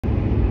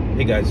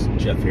Hey guys,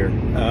 Jeff here.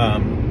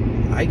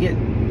 I get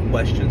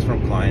questions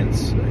from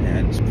clients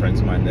and some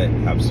friends of mine that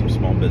have some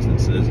small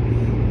businesses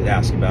that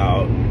ask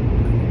about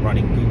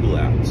running Google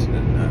ads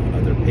and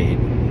other paid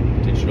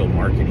digital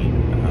marketing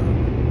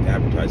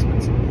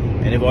advertisements.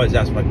 And they've always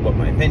asked what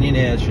my opinion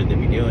is. Should they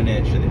be doing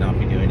it? Should they not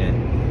be doing it?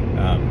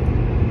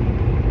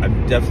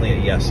 I'm definitely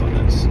a yes on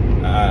this.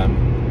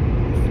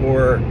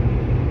 For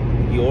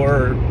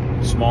your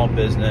small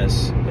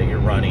business that you're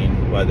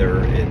running,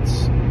 whether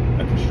it's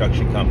a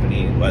construction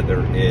company,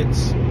 whether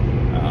it's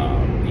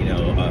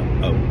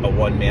a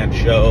one-man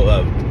show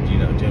of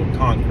doing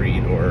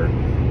concrete or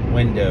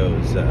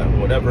windows,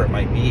 whatever it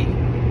might be,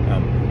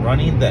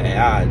 running the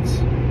ads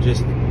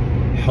just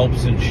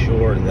helps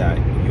ensure that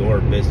your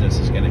business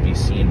is going to be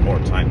seen more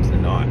times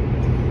than not.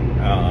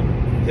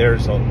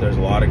 There's a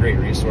lot of great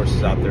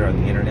resources out there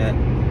on the internet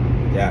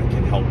that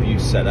can help you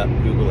set up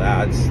Google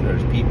ads.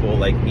 There's people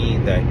like me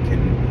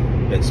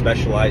that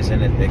specialize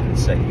in it, that can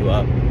set you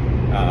up.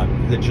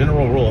 The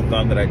general rule of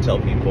thumb that I tell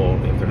people,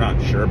 if they're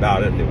not sure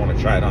about it, if they want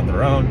to try it on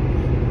their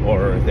own,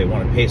 or if they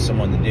want to pay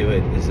someone to do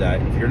it, is that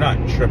if you're not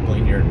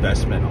tripling your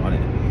investment on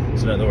it,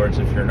 so in other words,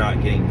 if you're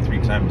not getting 3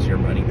 times your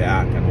money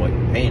back on what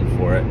you're paying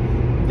for it,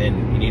 then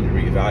you need to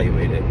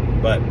reevaluate it.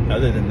 But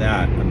other than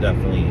that, I'm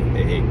definitely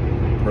a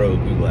pro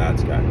Google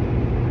Ads guy.